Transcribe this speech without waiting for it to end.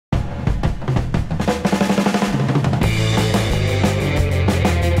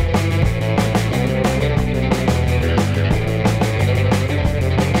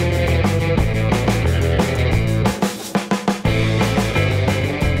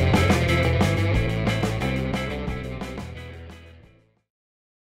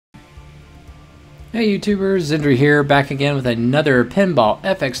Hey YouTubers, Zindrey here, back again with another Pinball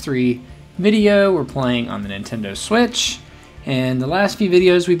FX3 video. We're playing on the Nintendo Switch, and the last few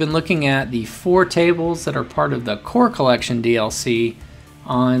videos we've been looking at the 4 tables that are part of the Core Collection DLC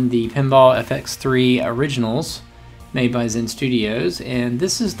on the Pinball FX3 Originals made by Zen Studios, and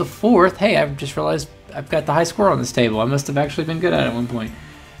this is the 4th. Hey, I've just realized I've got the high score on this table. I must have actually been good at it at one point.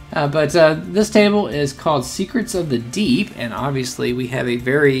 But this table is called Secrets of the Deep, and obviously we have a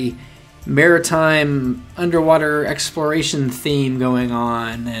very maritime underwater exploration theme going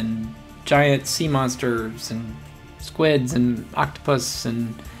on, and giant sea monsters and squids and octopus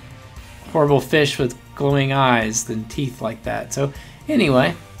and horrible fish with glowing eyes and teeth like that. So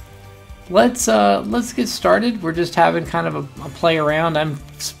anyway, let's get started. We're just having kind of a play around. I'm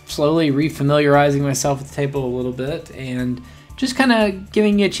slowly refamiliarizing myself with the table a little bit and just kind of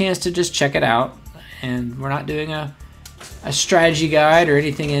giving you a chance to just check it out. And we're not doing a strategy guide or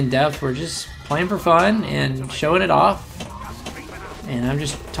anything in depth. We're just playing for fun and showing it off. And I'm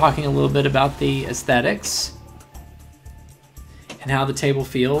just talking a little bit about the aesthetics and how the table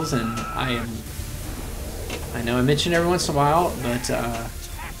feels. And I know I mention every once in a while, but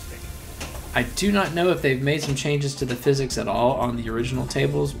I do not know if they've made some changes to the physics at all on the original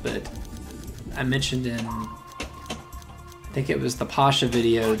tables. But I mentioned in, I think it was the Pasha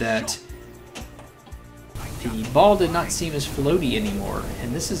video, that the ball did not seem as floaty anymore,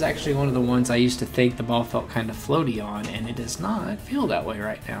 and this is actually one of the ones I used to think the ball felt kind of floaty on, and it does not feel that way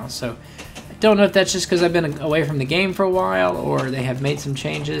right now. So I don't know if that's just because I've been away from the game for a while or they have made some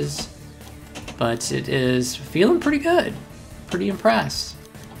changes, but it is feeling pretty good. Pretty impressed.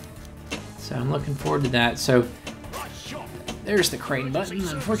 So I'm looking forward to that. So there's the crane button.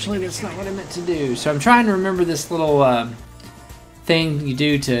 Unfortunately, that's not what I meant to do. So I'm trying to remember this little thing you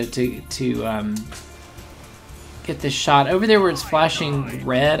do to get this shot over there where it's flashing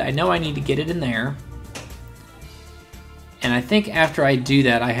red. I know I need to get it in there, and I think after I do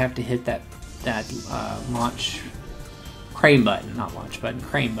that I have to hit that launch crane button, not launch button,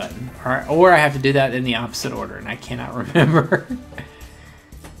 crane button, or I have to do that in the opposite order, and I cannot remember.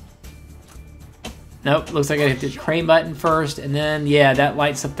 Nope, looks like I hit the crane button first, and then yeah, that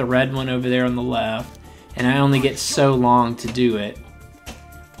lights up the red one over there on the left, and I only get so long to do it.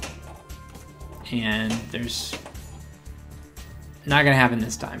 And there's not gonna happen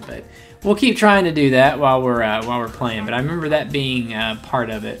this time, but we'll keep trying to do that while we're playing. But I remember that being part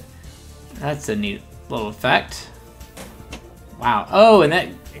of it. That's a neat little effect. Wow. Oh, and that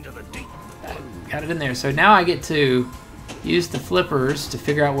got it in there. So now I get to use the flippers to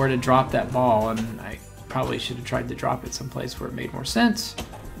figure out where to drop that ball, and I probably should have tried to drop it someplace where it made more sense.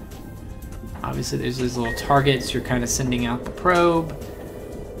 Obviously, there's these little targets. You're kind of sending out the probe.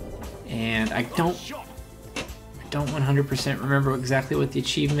 And I don't 100% remember exactly what the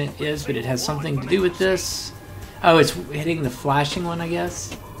achievement is, but it has something to do with this. Oh, it's hitting the flashing one, I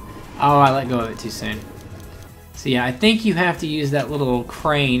guess. Oh, I let go of it too soon. So yeah, I think you have to use that little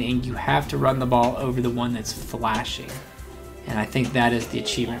crane, and you have to run the ball over the one that's flashing. And I think that is the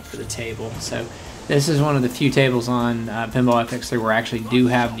achievement for the table. So this is one of the few tables on Pinball FX3 where I actually do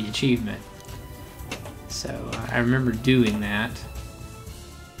have the achievement. So I remember doing that.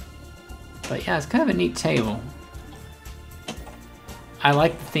 But yeah, it's kind of a neat table. I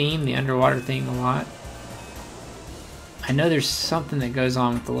like the theme, the underwater theme, a lot. I know there's something that goes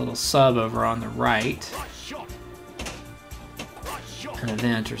on with the little sub over on the right. An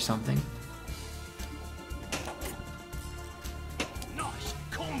event or something.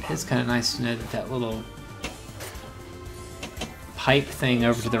 It's kind of nice to know that that little pipe thing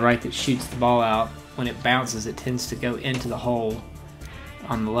over to the right that shoots the ball out, when it bounces, it tends to go into the hole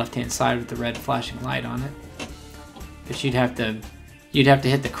on the left-hand side with the red flashing light on it. But you'd have to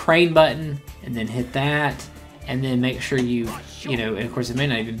hit the crane button and then hit that, and then make sure you know, and of course it may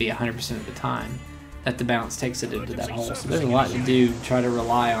not even be 100% of the time that the bounce takes it into that hole. So there's a lot to do to try to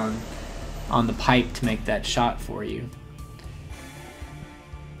rely on the pipe to make that shot for you.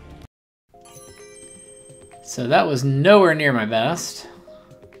 So that was nowhere near my best.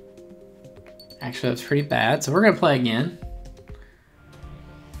 Actually, that's pretty bad. So we're gonna play again.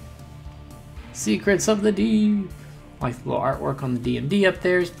 Secrets of the Deep. Like the little artwork on the DMD up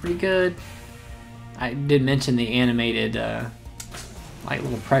there is pretty good. I did mention the animated like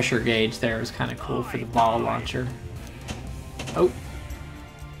little pressure gauge there is kind of cool for the ball launcher. Oh,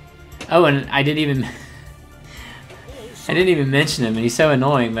 and I didn't even mention him, and he's so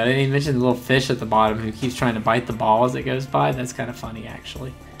annoying, but I didn't even mention the little fish at the bottom who keeps trying to bite the ball as it goes by. That's kind of funny,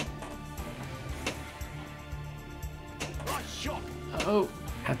 actually. Oh,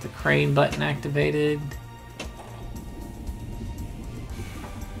 got the crane button activated.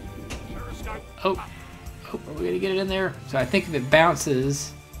 Oh, are we gonna get it in there? So I think if it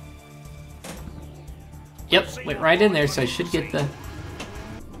bounces, yep, went right in there. So I should get the.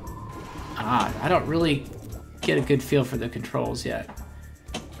 I don't really get a good feel for the controls yet.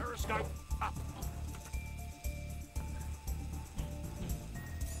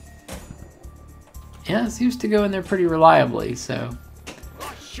 Yeah, it seems to go in there pretty reliably, so.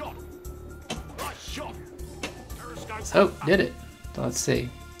 So, did it. So let's see.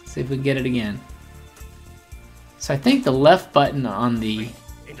 See if we can get it again. So I think the left button on the...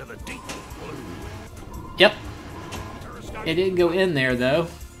 Yep. It didn't go in there though.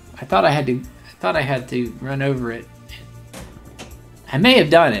 I thought I had to run over it. I may have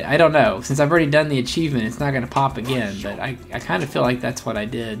done it. I don't know. Since I've already done the achievement, it's not going to pop again, but I kind of feel like that's what I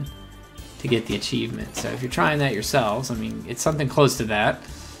did to get the achievement. So if you're trying that yourselves, I mean, it's something close to that.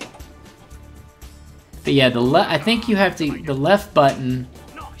 But yeah, I think you have to, the left button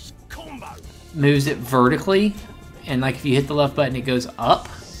moves it vertically, and like if you hit the left button, it goes up.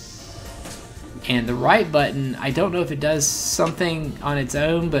 And the right button, I don't know if it does something on its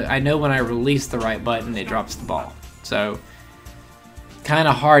own, but I know when I release the right button, it drops the ball. So kind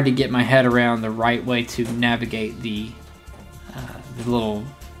of hard to get my head around the right way to navigate the little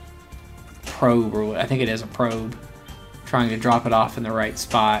probe, or I think it is a probe, trying to drop it off in the right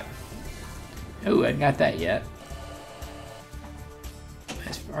spot. Oh, I haven't got that yet.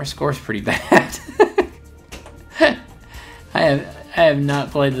 Our score's pretty bad. I have not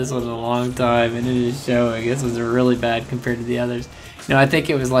played this one in a long time, and it is showing. This was really bad compared to the others. You know, I think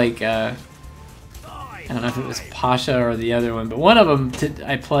it was like I don't know if it was Pasha or the other one, but one of them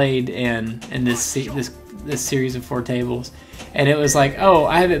I played in this series of 4 tables, and it was like, oh,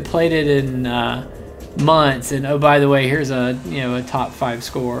 I haven't played it in months, and oh, by the way, here's a a top 5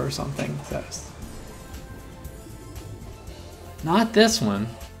 score or something. So not this one.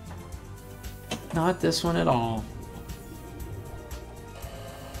 Not this one at all.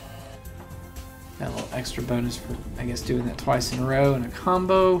 Got a little extra bonus for, I guess, doing that twice in a row in a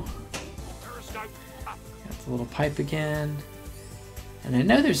combo. Got the little pipe again. And I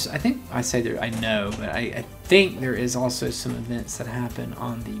know there's, I think I think there is also some events that happen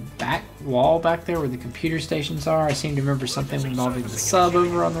on the back wall back there where the computer stations are. I seem to remember something involving the sub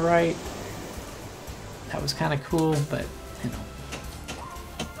over on the right. That was kind of cool, but, you know.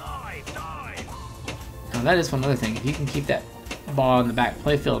 Now that is one other thing. If you can keep that ball in the back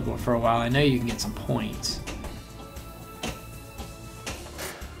playfield for a while, I know you can get some points.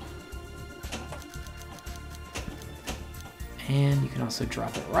 And you can also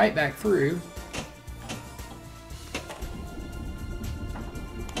drop it right back through.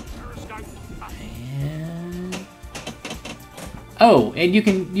 And oh, and you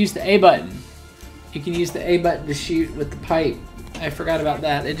can use the A button. You can use the A button to shoot with the pipe. I forgot about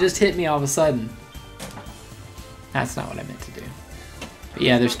that. It just hit me all of a sudden. That's not what I meant to do. But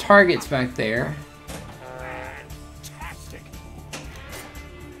yeah, there's targets back there.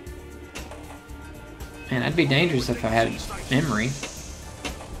 Man, that'd be dangerous if I had memory.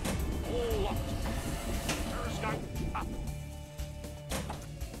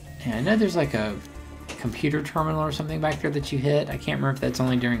 Yeah, I know there's like a computer terminal or something back there that you hit. I can't remember if that's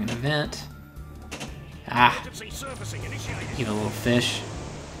only during an event. Ah, evil little fish.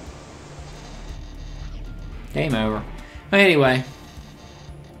 Game over. But anyway,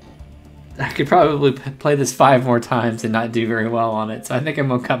 I could probably play this 5 more times and not do very well on it. So I think I'm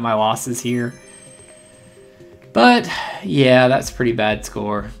going to cut my losses here. But yeah, that's a pretty bad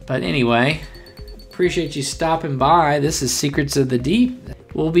score. But anyway, appreciate you stopping by. This is Secrets of the Deep.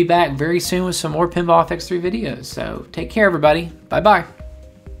 We'll be back very soon with some more Pinball FX3 videos. So take care, everybody. Bye-bye.